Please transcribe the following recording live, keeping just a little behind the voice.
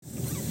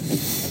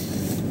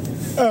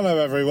Hello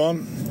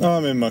everyone,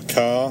 I'm in my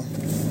car.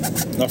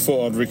 I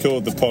thought I'd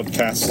record the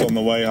podcast on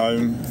the way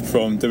home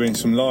from doing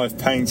some live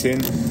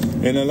painting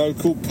in a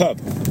local pub.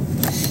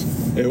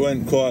 It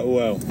went quite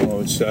well, I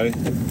would say.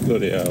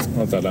 Bloody hell,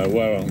 I don't know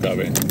where I'm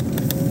going.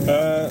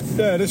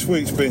 This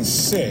week's been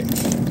sick.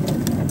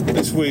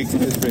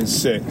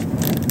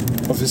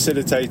 I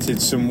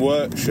facilitated some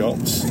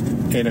workshops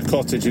in a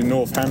cottage in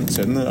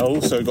Northampton that I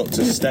also got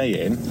to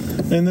stay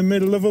in the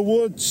middle of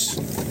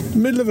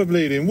a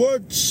bleeding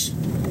woods.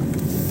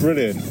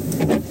 Brilliant.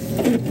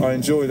 I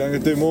enjoyed it. I'm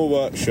going to do more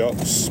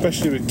workshops,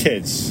 especially with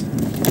kids.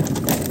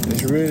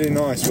 It's really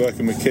nice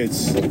working with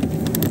kids. What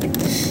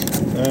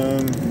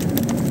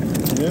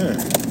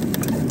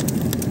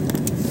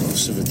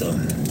else have I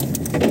done?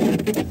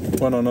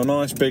 Went on a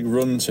nice big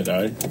run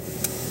today.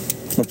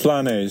 My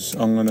plan is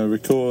I'm going to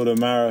record a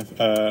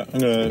marathon. I'm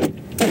going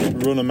to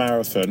run a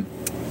marathon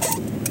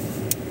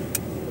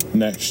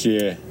next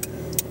year.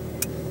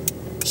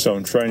 So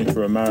I'm training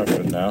for a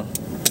marathon now.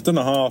 I've done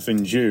a half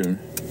in June.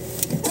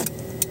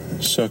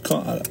 So I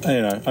can't,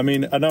 I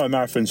know a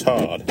marathon's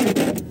hard,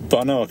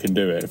 but I know I can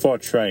do it. If I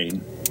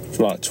train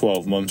for like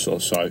 12 months or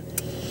so, I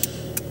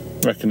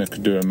reckon I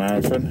could do a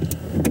marathon.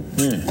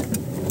 Yeah.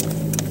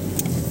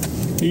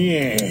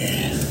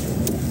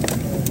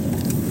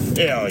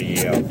 Hell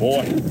yeah,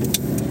 boy.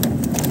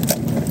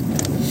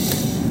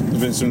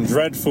 There's been some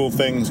dreadful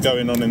things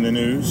going on in the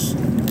news,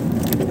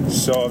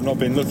 so I've not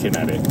been looking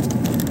at it.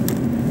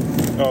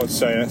 I would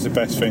say that's the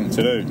best thing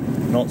to do,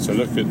 not to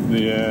look at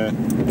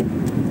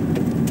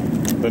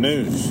the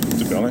news,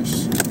 to be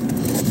honest.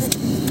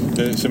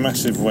 It's a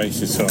massive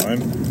waste of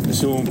time.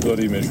 It's all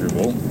bloody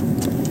miserable.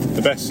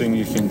 The best thing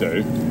you can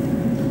do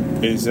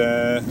is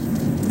get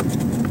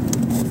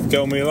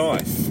on with your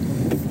life.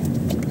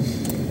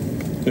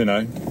 You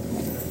know,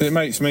 it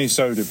makes me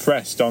so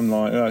depressed. I'm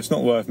like, it's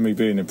not worth me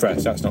being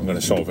depressed. That's not going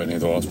to solve any of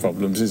the world's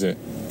problems, is it?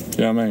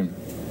 You know what I mean?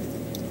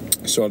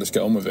 So I just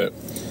get on with it.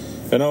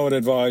 And I would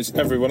advise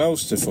everyone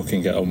else to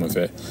fucking get on with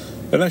it.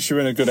 Unless you're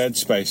in a good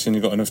headspace and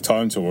you've got enough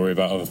time to worry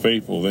about other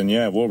people, then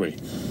yeah, worry.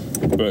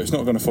 But it's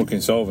not going to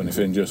fucking solve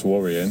anything just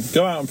worrying.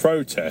 Go out and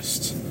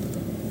protest.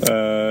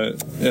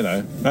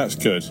 That's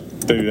good.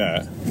 Do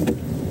that.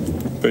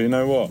 But you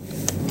know what?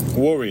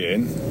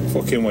 Worrying,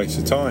 fucking waste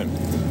of time.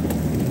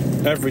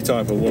 Every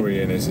type of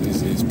worrying is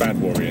bad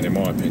worrying, in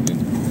my opinion.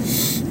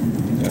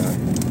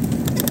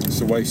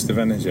 It's a waste of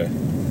energy.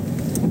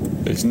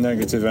 It's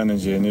negative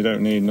energy and you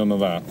don't need none of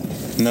that.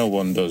 No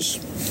one does.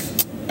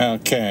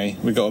 Okay,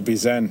 we got to be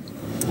zen.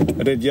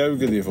 I did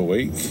yoga the other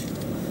week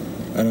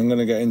and I'm going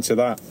to get into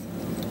that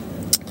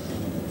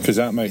because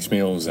that makes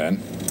me all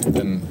zen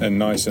and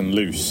nice and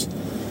loose.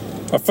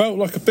 I felt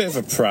like a bit of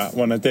a prat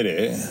when I did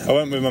it. I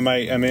went with my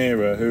mate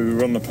Amira, who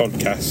run the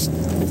podcast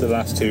the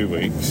last 2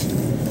 weeks.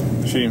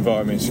 She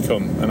invited me to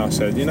come and I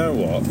said, you know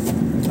what?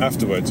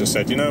 Afterwards I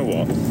said, you know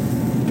what?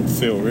 I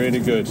feel really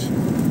good.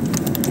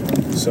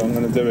 So I'm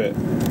going to do it.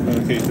 I'm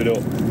going to keep it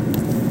up.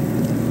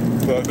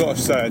 But I've got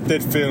to say, I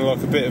did feel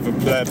like a bit of a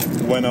pleb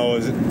when I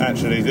was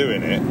actually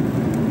doing it.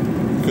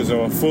 Because I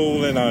was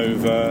falling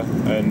over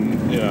and,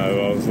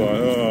 I was like,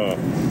 oh.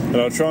 And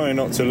I was trying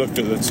not to look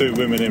at the two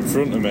women in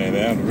front of me. They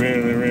had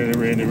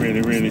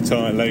really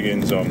tight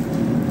leggings on.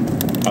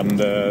 And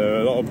there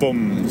were a lot of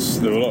bums.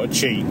 There were a lot of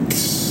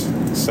cheeks.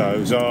 So it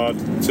was hard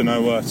to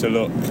know where to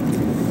look.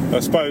 I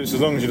suppose as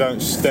long as you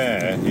don't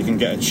stare, you can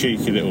get a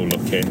cheeky little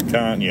look in,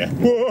 can't you?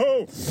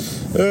 Whoa!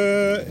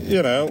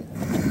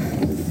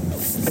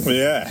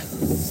 Yeah.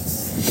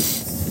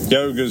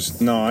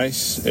 Yoga's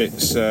nice.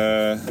 It's,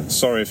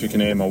 sorry if you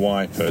can hear my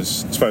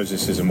wipers. I suppose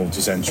this is a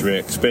multi-sensory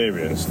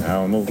experience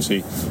now, a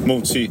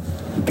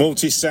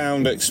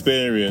multi-sound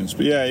experience.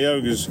 But yeah,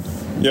 yoga's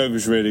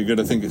really good.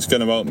 I think it's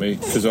going to help me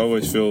because I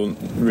always feel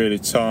really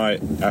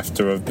tight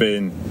after I've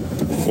been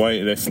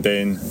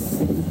weightlifting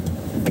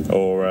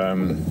or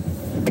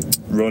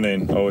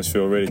running. I always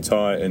feel really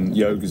tight, and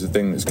yoga's a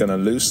thing that's going to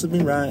loosen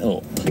me right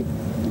up.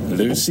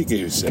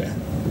 Loosey-goosey.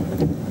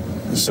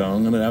 So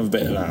I'm going to have a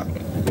bit of that.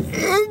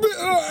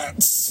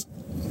 It's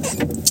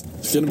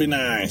going to be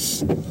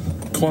nice.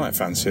 Quite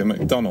fancy a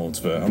McDonald's,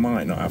 but I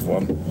might not have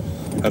one.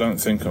 I don't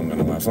think I'm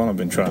going to have one. I've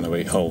been trying to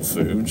eat whole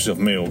foods, I've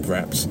meal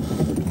prepped.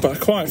 But I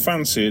quite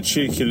fancy a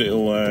cheeky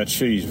little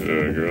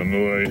cheeseburger on the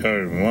way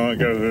home. I might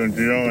go to a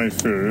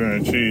drive-thru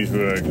and a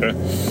cheeseburger.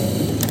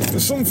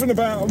 There's something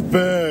about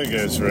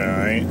burgers,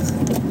 right,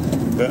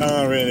 that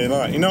I really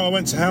like. I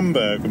went to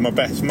Hamburg with my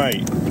best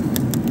mate,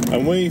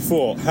 and we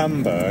thought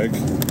Hamburg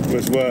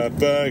was where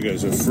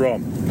burgers are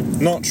from.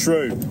 Not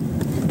true.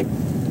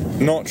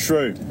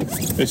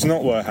 It's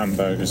not where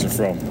hamburgers are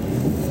from.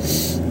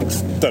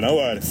 Don't know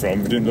where they're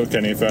from. We didn't look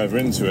any further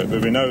into it,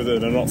 but we know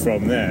that they're not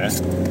from there.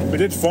 We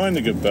did find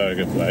a good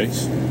burger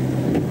place.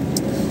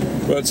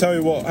 But I'll tell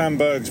you what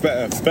Hamburg's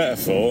better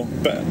for,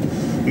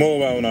 more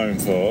well known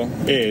for,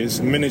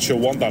 is Miniature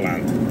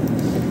Wonderland.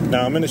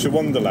 Now, Miniature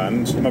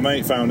Wonderland, my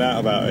mate found out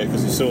about it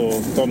because he saw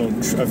a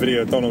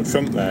video of Donald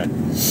Trump there.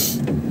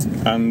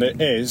 and it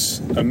is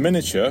a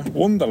miniature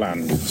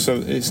wonderland.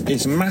 So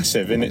it's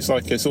massive, and it's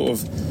like a sort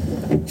of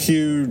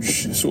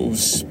huge sort of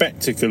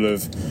spectacle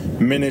of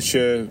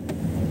miniature,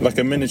 like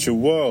a miniature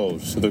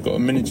world. So they've got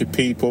miniature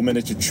people,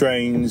 miniature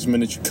trains,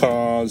 miniature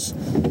cars,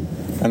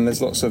 and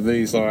there's lots of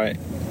these like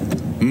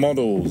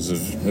models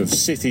of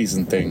cities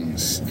and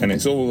things, and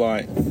it's all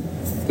like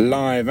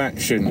live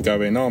action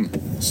going on.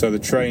 So the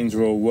trains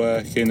are all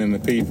working and the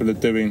people are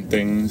doing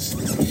things,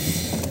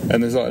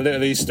 and there's like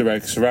little Easter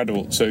eggs for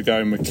adults who are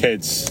going with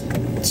kids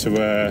to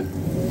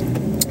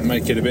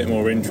make it a bit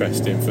more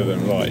interesting for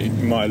them. Like you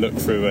might look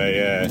through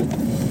a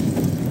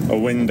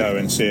window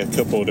and see a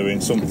couple doing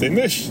something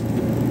which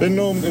they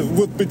normally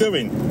would be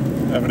doing,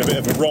 having a bit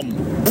of a romp.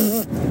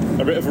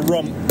 A bit of a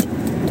romp.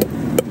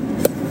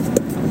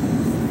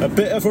 A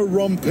bit of a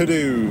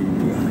rompadoo.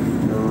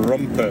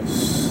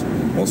 Rumpus.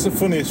 What's the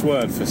funniest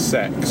word for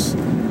sex?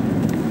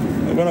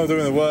 When I was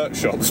doing the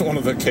workshops, one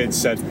of the kids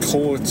said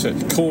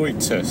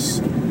coitus.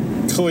 And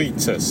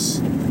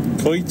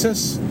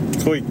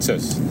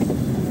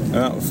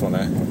that was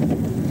funny.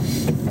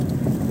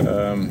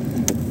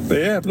 But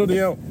yeah, bloody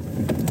hell.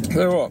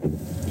 They're what?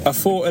 I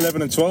thought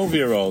 11 and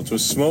 12-year-olds were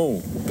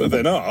small, but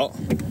they're not.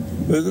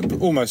 They're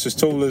almost as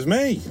tall as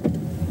me.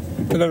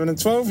 11 and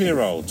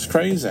 12-year-olds.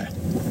 Crazy.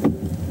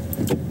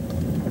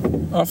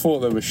 I thought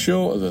they were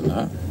shorter than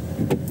that.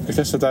 I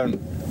guess I don't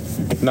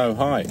know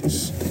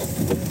heights.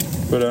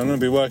 But I'm going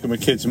to be working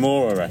with kids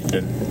more, I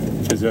reckon.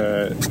 Because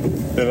the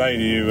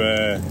lady who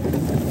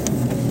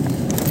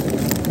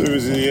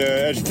was the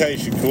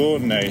education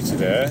coordinator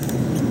there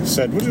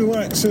said, would you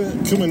like to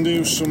come and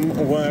do some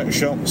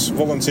workshops,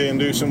 volunteer and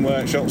do some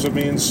workshops with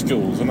me in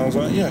schools? And I was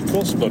like, yeah, of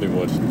course bloody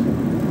would.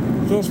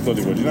 Of course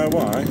bloody would. You know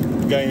why?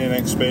 Gaining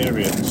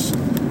experience.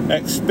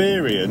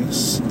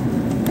 Experience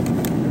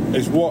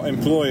is what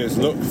employers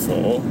look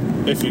for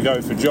if you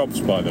go for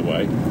jobs, by the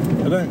way.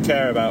 I don't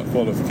care about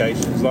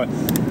qualifications. Like,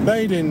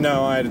 they didn't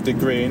know I had a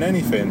degree in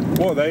anything.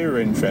 What they were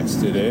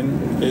interested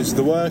in is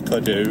the work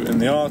I do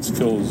and the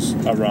articles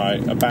I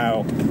write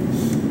about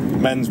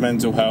men's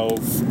mental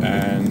health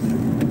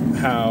and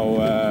how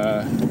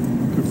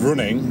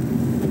running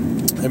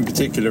in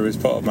particular is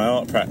part of my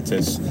art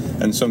practice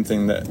and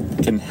something that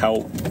can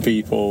help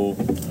people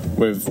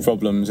with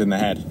problems in the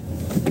head.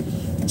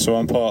 So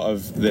I'm part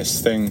of this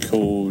thing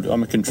called,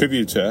 I'm a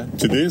contributor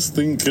to this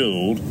thing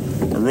called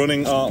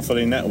Running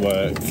Artfully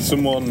Network.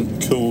 Someone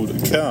called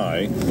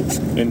Kai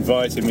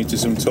invited me to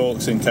some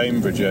talks in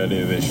Cambridge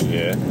earlier this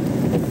year,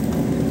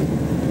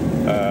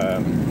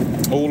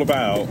 all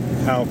about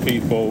how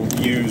people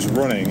use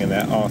running in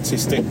their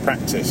artistic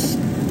practice.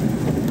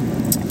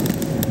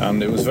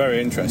 And it was very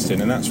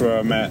interesting, and that's where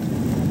I met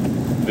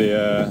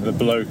the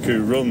bloke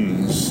who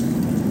runs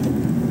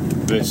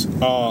this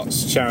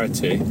arts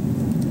charity,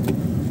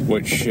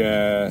 which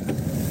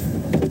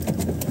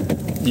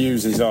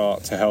uses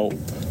art to help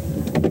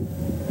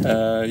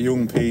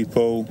young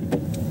people.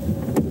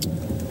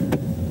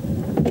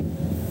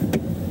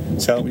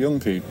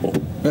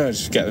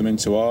 Just get them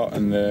into art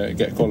and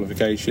get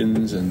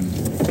qualifications, and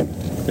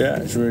yeah,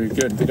 it's really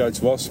good. They go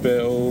to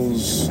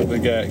hospitals, they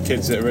get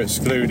kids that are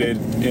excluded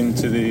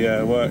into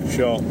the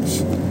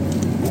workshops,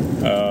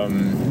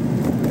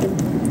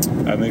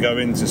 and they go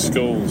into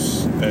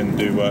schools and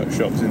do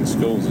workshops in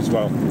schools as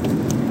well.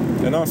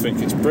 And I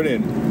think it's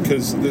brilliant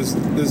because there's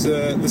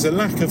a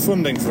lack of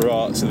funding for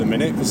arts at the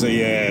minute because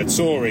the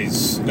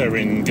Tories are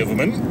in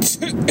government.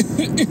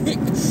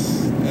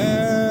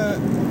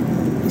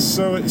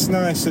 So it's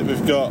nice that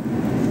we've got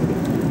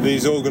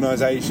these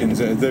organisations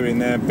that are doing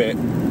their bit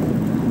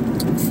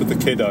for the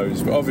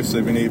kiddos, but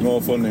obviously we need more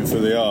funding for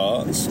the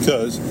arts,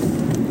 because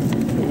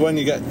when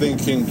you get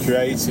thinking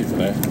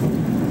creatively,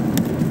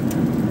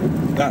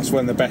 that's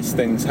when the best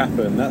things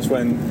happen. That's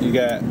when you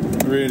get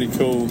really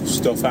cool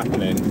stuff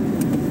happening,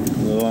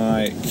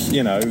 like,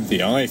 you know, the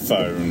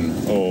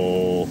iPhone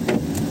or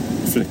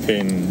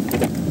flipping,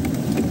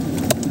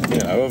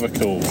 you know, other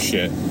cool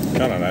shit.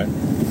 I don't know.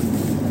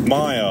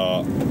 My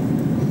art.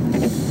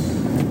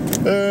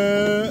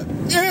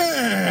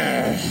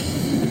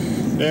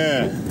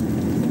 Yeah.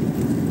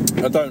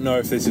 I don't know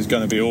if this is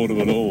going to be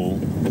audible at all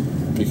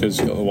because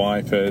you've got the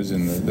wipers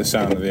and the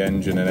sound of the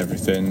engine and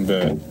everything,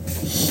 but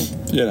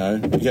you know,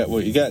 you get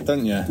what you get,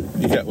 don't you?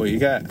 You get what you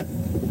get.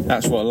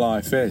 That's what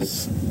life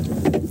is.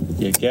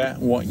 You get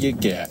what you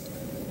get.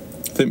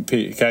 I think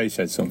Peter Kay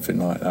said something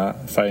like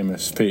that.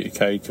 Famous Peter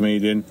Kay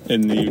comedian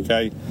in the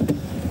UK.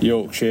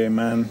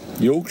 Yorkshireman.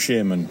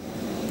 Yorkshire.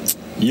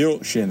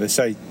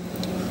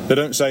 They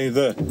don't say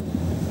the.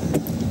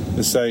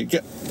 They say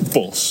get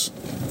bus.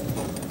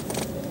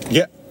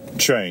 Get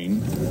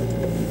train.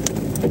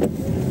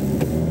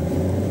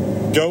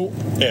 Go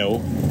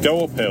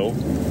uphill.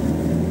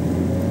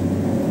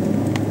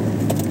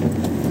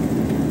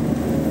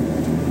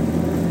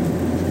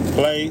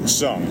 Play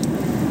song.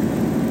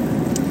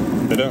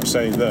 They don't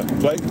say the.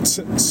 Play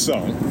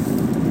song.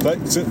 Play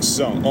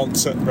song on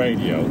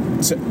radio.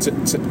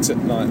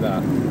 Like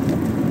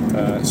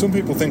that. Some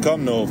people think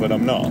I'm Northern.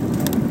 I'm not.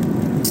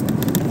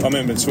 I'm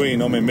in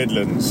between. I'm in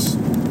Midlands.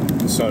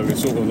 So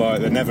it's sort of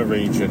like the Nether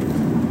region.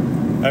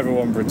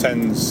 Everyone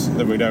pretends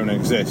that we don't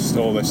exist,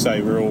 or they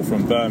say we're all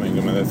from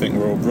Birmingham and they think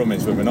we're all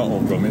Brummies, but we're not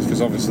all Brummies,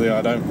 because obviously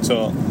I don't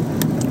talk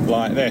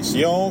like this.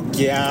 Yo,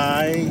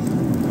 guy,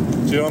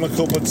 do you want a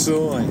cup of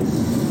tea?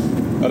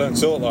 I don't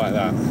talk like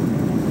that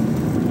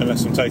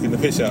unless I'm taking the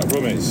piss out of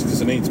Brummies,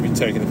 because I need to be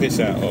taking the piss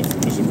out of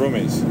because of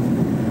Brummies.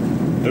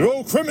 They're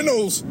all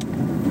criminals!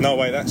 No,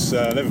 wait, that's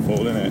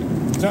Liverpool, isn't it?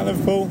 Is that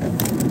Liverpool?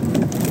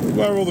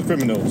 Where are all the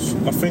criminals?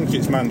 I think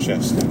it's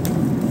Manchester.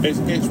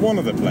 It's one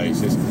of the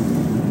places.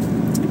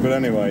 But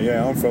anyway,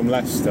 yeah, I'm from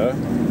Leicester,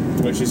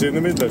 which is in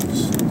the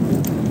Midlands.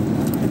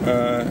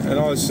 And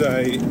I'd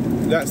say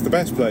that's the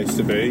best place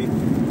to be,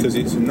 because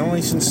it's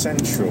nice and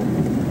central.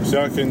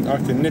 So I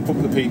can nip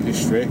up the Peak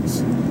District,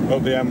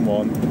 up the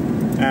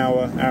M1,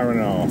 hour and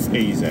a half,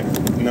 easy.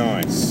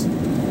 Nice.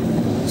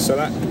 So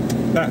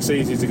that's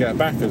easy to get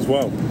back as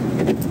well.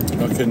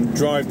 I can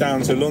drive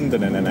down to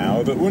London in an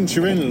hour, but once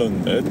you're in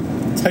London,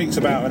 it takes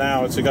about an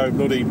hour to go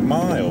bloody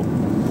mile.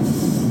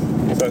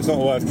 So it's not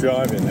worth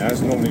driving there. I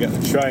just normally get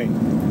the train.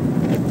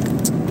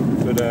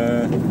 But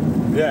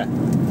yeah,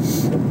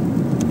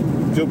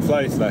 good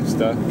place,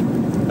 Leicester.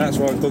 That's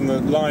why I've done the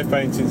live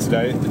painting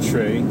today at the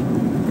Tree,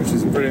 which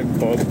is a brilliant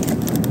pub.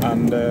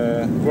 And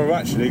we've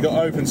actually got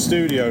open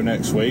studio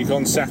next week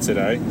on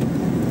Saturday.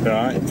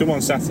 Right, come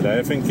on Saturday.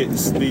 I think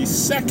it's the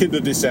 2nd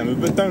of December,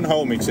 but don't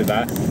hold me to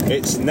that.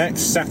 It's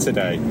next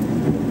Saturday.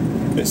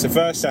 It's the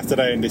first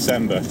Saturday in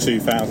December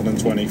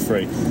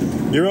 2023.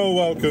 You're all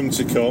welcome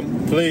to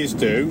come. Please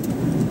do.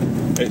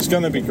 It's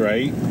going to be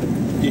great.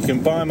 You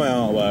can buy my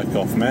artwork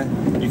off me.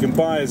 You can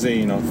buy a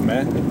zine off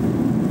me.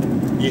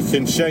 You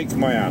can shake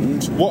my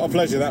hand. What a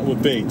pleasure that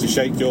would be to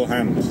shake your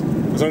hand,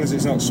 as long as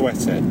it's not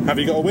sweaty. Have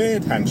you got a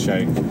weird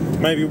handshake?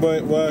 Maybe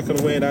work on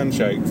a weird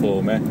handshake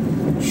for me.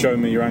 Show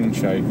me your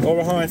handshake. Or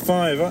a high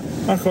five.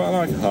 I quite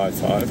like a high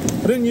five.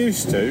 I didn't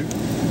used to,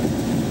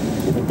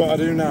 but I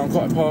do now. I'm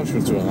quite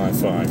partial to a high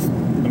five,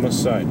 I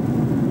must say.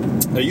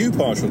 Are you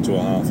partial to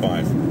a half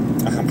five?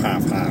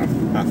 Half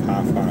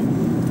five.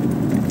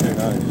 Who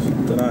knows?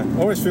 Don't know.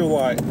 I always feel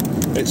like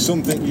it's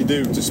something you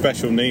do to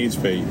special needs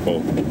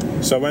people.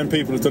 So when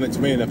people have done it to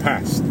me in the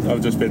past,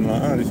 I've just been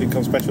like, oh, do you think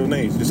I'm special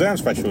needs? You say I'm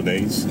special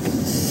needs?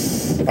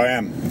 I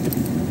am.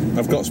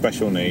 I've got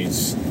special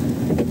needs.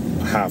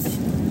 I have.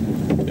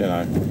 You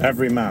know,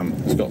 every man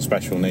has got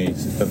special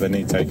needs that they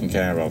need taken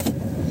care of.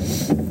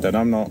 Then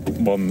I'm not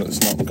one that's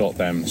not got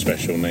them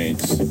special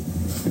needs.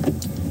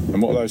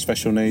 And what are those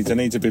special needs? I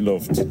need to be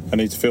loved. I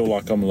need to feel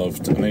like I'm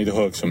loved. I need a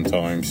hug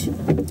sometimes.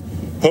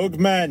 Hug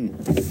men!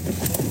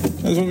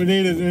 That's what we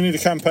need. We need a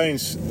campaign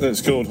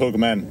that's called Hug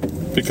Men.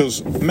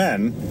 Because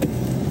men,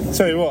 I'll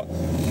tell you what,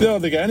 they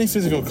hardly get any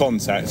physical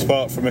contact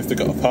apart from if they've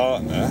got a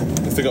partner,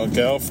 if they've got a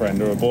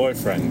girlfriend or a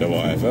boyfriend or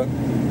whatever.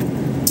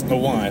 A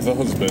wife, a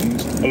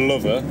husband, a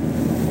lover,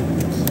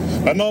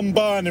 a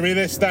non-binary,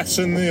 this, that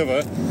and the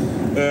other,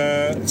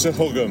 to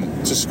hug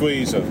them, to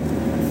squeeze them.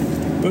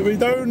 But we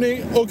don't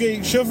hug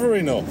each other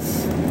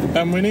enough,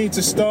 and we need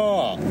to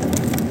start,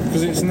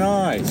 because it's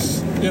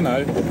nice, you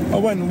know. I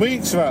went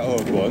weeks without a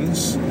hug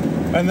once,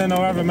 and then I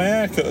have my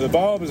haircut at the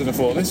barber's, and I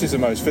thought, this is the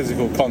most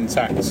physical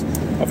contact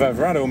I've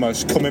ever had. I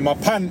almost come in my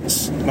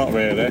pants. Not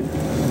really.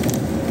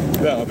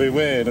 That would be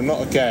weird. I'm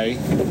not a gay,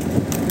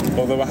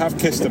 although I have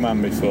kissed a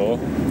man before.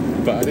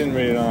 But I didn't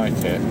really like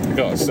it, I've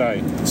got to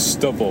say.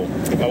 Stubble.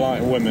 I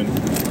like women.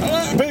 I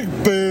like big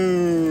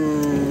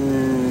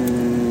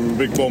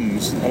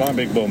bums. I like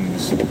big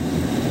bums.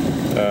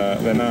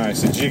 They're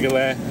nice, they're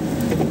jiggly,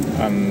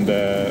 and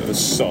they're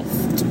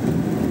soft.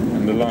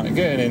 And I like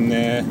getting in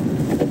there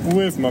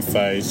with my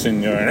face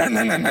and you're...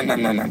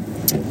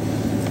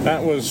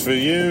 That was for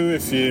you.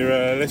 If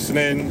you're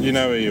listening, you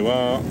know who you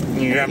are.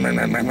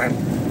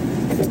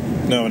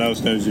 No one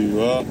else knows who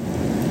you are,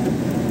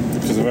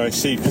 because I'm very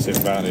secretive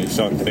about these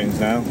sort of things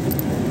now.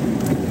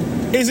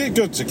 Is it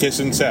good to kiss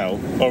and tell,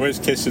 or is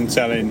kiss and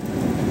telling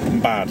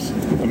bad?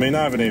 I mean,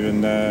 I haven't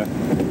even...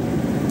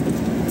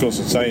 of course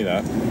I'd say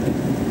that,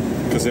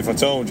 because if I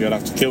told you I'd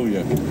have to kill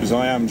you, because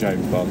I am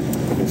James Bond.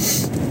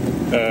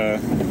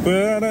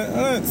 But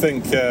I don't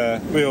think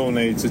we all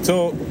need to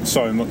talk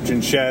so much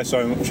and share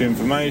so much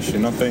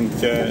information. I think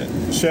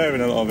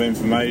sharing a lot of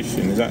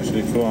information is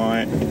actually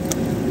quite,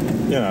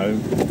 you know,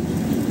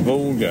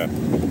 vulgar.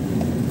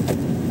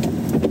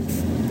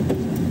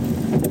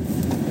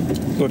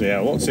 Bloody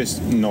hell, what's this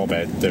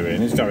knobhead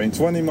doing? He's going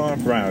 20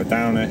 miles per hour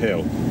down a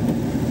hill.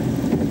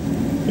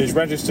 He's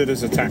registered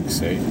as a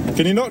taxi.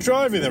 Can you not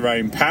drive in the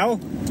rain, pal?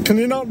 Can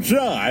you not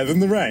drive in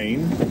the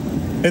rain?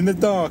 In the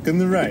dark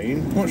and the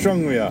rain? What's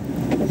wrong with you?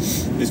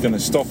 He's going to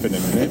stop in a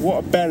minute.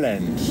 What a bell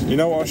end. You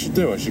know what I should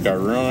do? I should go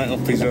right up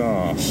his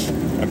arse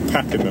and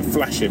pat him and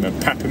flash him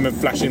and pat him and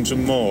flash him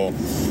some more,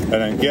 and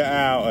then get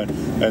out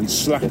and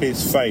slap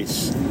his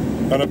face.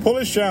 And I pull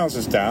his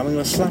trousers down and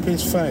I'm going to slap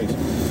his face.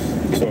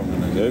 That's what I'm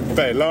going to do.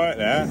 Better like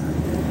that.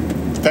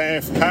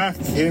 Better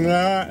fucking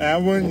like that,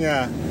 wouldn't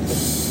you?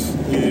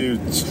 You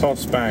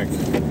toss bag.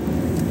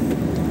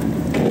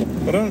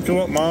 I don't go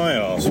up my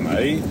arse,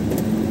 mate.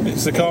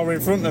 It's the car in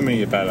front of me,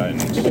 you bell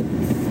end.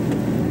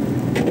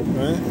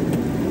 Right?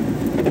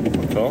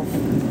 Fuck off.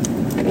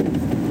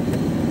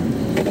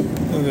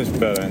 What's this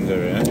bell end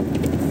here?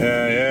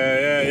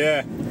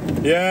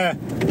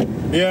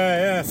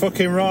 Yeah,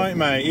 fucking right,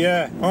 mate,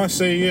 yeah. I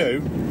see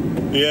you.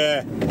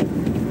 Yeah.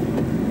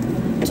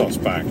 Toss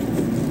back.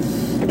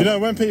 You know,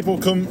 when people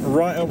come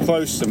right up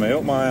close to me,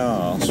 up my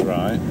arse,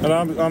 right, and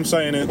I'm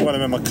saying it when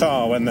I'm in my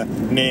car, when they're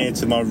near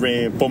to my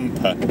rear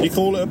bumper. You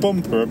call it a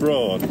bumper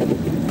abroad?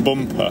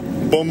 Bumper,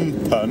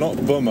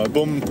 not bummer,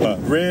 bumper,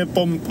 rear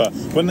bumper.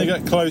 When they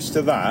get close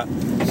to that,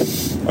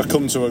 I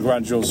come to a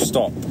gradual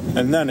stop.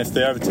 And then if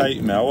they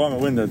overtake me, I wipe my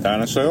window down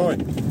and say, oi,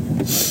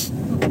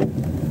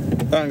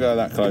 don't go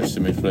that close to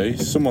me,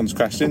 please. Someone's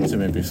crashed into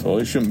me before.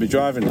 You shouldn't be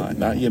driving like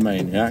that, you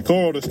maniac.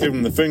 Or I'll just give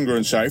them the finger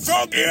and say,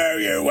 fuck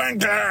you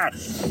wanker!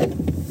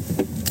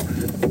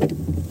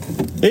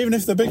 Even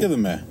if they're bigger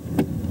than me.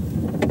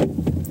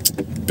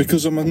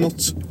 Because I'm a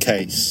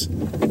nutcase.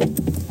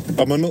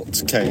 I'm a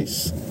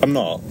nutcase. I'm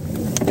not.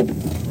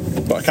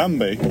 But I can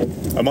be.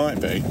 I might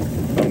be.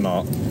 I'm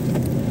not.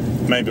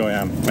 Maybe I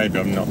am. Maybe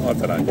I'm not. I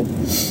don't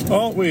know.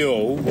 Aren't we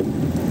all?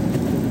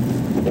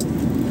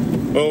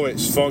 Oh,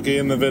 it's foggy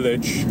in the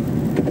village.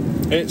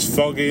 It's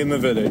foggy in the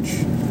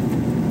village.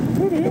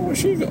 Bloody hell,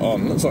 what's she got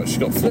on? Looks like she's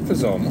got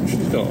flippers on. What's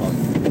she's got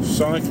on?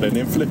 Cycling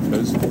in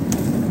flippers.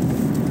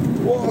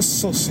 What a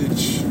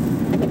sausage.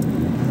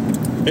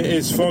 It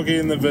is foggy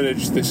in the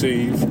village this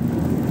eve.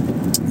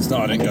 It's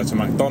not, I didn't go to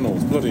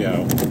McDonald's. Bloody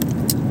hell.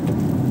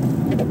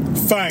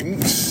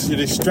 Thanks, you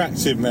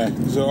distracted me.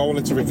 So I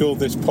wanted to record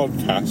this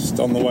podcast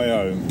on the way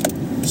home,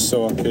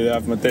 so I could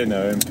have my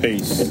dinner in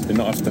peace and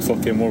not have to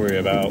fucking worry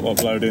about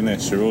uploading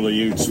this for all of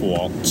you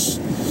twats.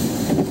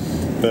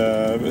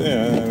 Yeah,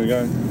 there we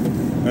go.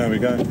 There we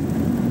go.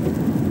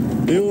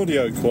 The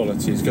audio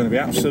quality is going to be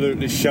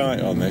absolutely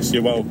shite on this.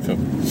 You're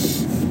welcome.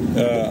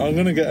 I'm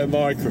going to get a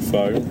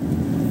microphone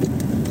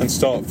and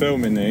start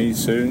filming these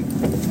soon,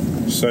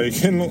 so you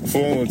can look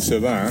forward to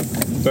that.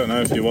 Don't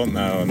know if you want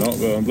that or not,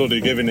 but I'm bloody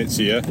giving it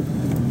to you.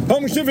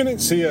 I'm giving it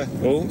to you.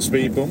 Oh,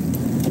 speed bump.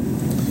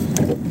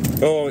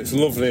 Oh, it's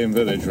lovely in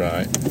village,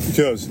 right?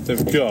 Because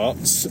they've got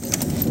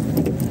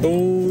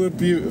all the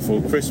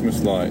beautiful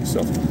Christmas lights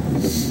off.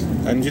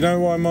 And you know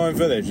why my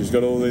village has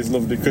got all these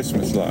lovely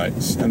Christmas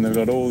lights and they've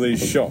got all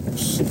these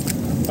shops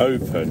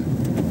open?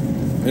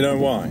 You know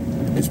why?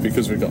 It's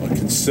because we've got a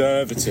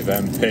Conservative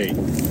MP.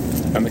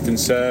 And the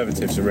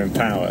Conservatives are in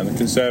power, and the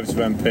Conservative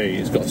MP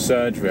has got a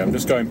surgery. I'm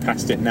just going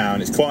past it now,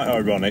 and it's quite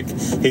ironic.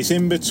 It's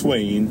in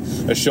between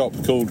a shop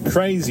called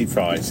Crazy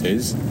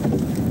Prices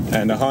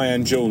and a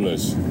high-end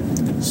jewellers.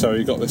 So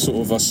you've got the sort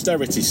of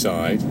austerity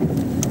side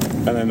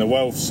and then the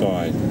wealth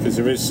side, because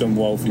there is some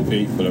wealthy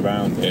people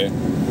around here,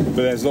 but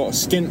there's a lot of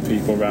skint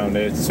people around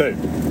here too.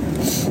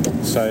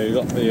 So you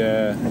got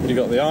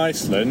the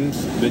Iceland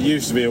that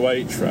used to be a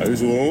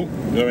Waitrose,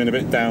 going a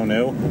bit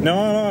downhill. No,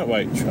 I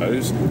like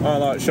Waitrose. I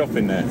like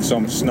shopping there because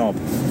I'm a snob,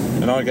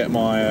 and I get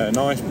my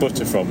nice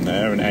butter from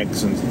there and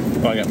eggs, and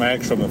I get my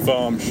eggs from the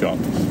farm shop.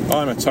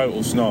 I'm a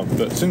total snob,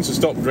 but since I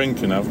stopped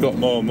drinking, I've got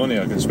more money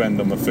I can spend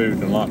on my food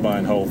and like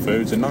buying Whole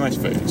Foods and nice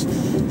foods.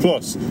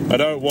 Plus, I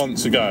don't want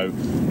to go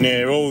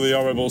near all the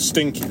horrible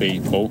stinky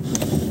people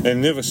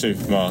in the other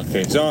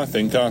supermarkets. I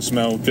think I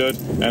smell good,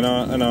 and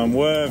I'm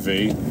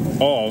worthy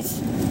of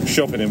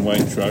shopping in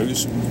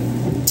Waitrose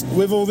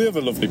with all the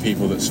other lovely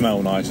people that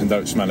smell nice and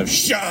don't smell of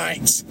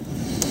shite.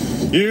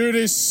 You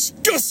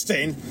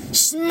disgusting,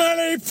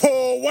 smelly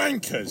poor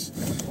wankers.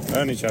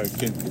 Only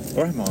joking.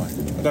 Or am I?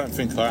 I don't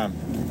think I am.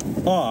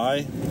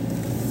 I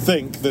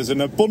think there's an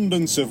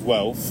abundance of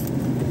wealth,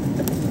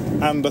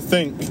 and I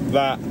think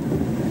that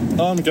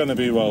I'm going to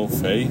be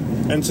wealthy,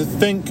 and to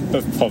think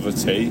of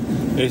poverty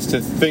is to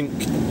think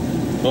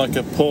like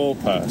a poor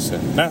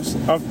person. I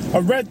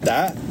read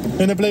that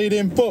in a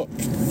bleeding book.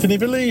 Can you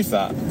believe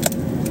that?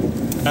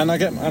 And I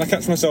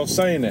catch myself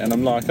saying it, and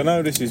I'm like, I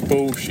know this is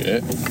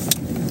bullshit,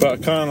 but I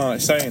kind of like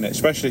saying it,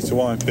 especially to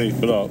wind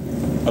people up.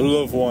 I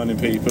love winding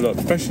people up,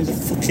 especially the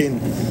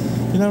fucking,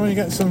 you know, when you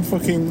get some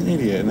fucking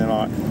idiot and they're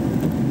like,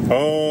 I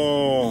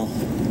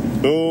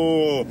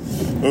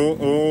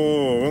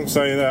won't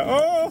say that.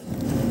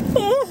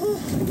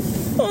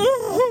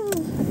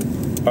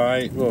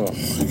 I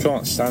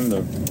can't stand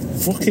them.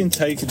 Fucking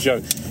take a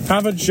joke.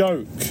 Have a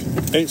joke.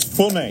 It's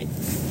funny.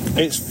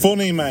 It's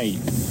funny, mate.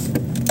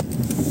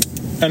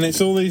 And it's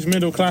all these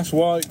middle class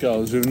white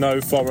girls with no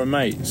foreign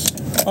mates.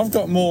 I've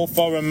got more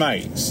foreign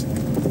mates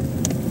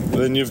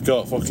than you've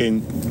got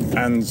fucking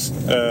hands,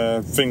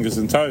 fingers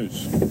and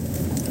toes.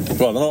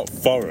 Well, they're not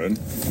foreign.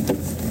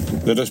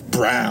 They're just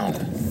brown.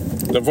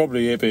 They'll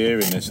probably be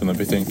hearing this and they'll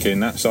be thinking,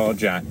 that's our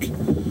Jack.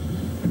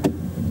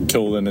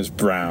 Calling us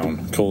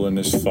brown, calling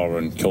us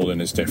foreign, calling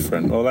us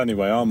different. Well,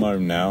 anyway, I'm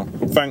home now.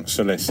 Thanks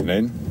for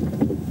listening.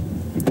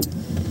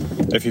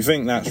 If you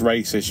think that's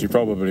racist, you're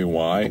probably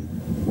white,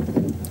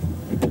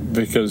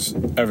 because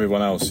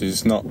everyone else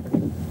is not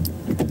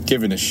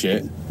giving a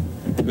shit.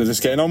 They're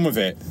just getting on with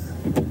it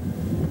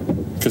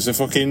because they're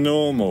fucking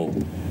normal.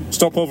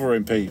 Stop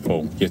othering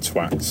people, you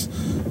twats.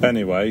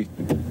 Anyway,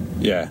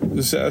 yeah,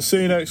 I'll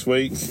see you next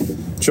week.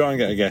 Try and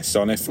get a guest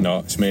on. If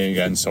not, it's me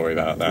again. Sorry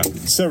about that.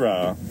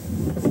 Sarah.